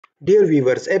Dear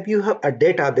viewers, if you have a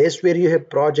database where you have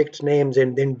project names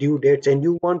and then due dates, and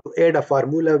you want to add a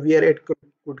formula where it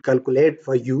could calculate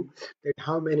for you that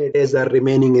how many days are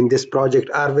remaining in this project,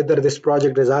 or whether this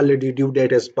project is already due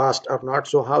date is passed or not,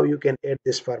 so how you can add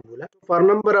this formula. For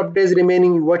number of days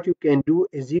remaining, what you can do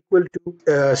is equal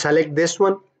to select this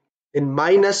one, in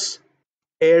minus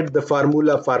add the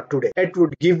formula for today. It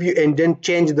would give you, and then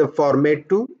change the format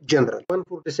to general.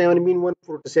 147 mean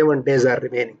 147 days are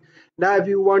remaining. Now if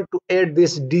you want to add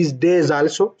these days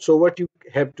also, so what you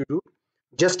have to do,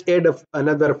 just add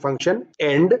another function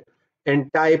and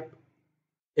type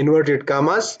inverted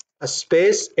commas, a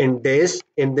space and days,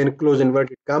 and then close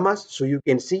inverted commas. So you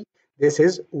can see this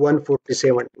is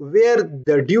 147. Where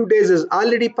the due days is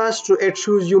already passed, so it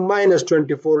shows you minus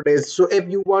 24 days. So if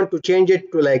you want to change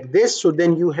it to like this, so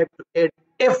then you have to add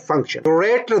if function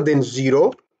greater than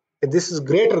 0. If this is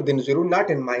greater than 0, not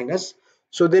in minus,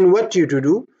 so then what you to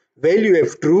do, value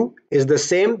if true is the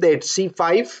same, that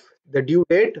C5, the due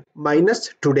date, minus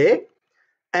today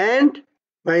and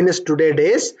minus today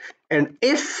days, and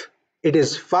if it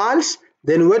is false,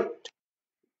 then what,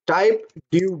 type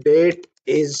due date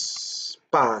is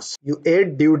past. You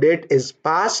add due date is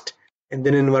past and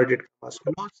then inverted commas,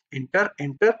 close,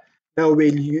 enter. Now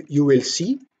you will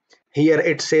see here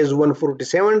it says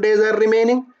 147 days are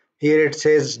remaining. Here it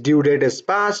says due date is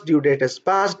past,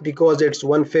 because it's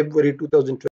 1 February 2020.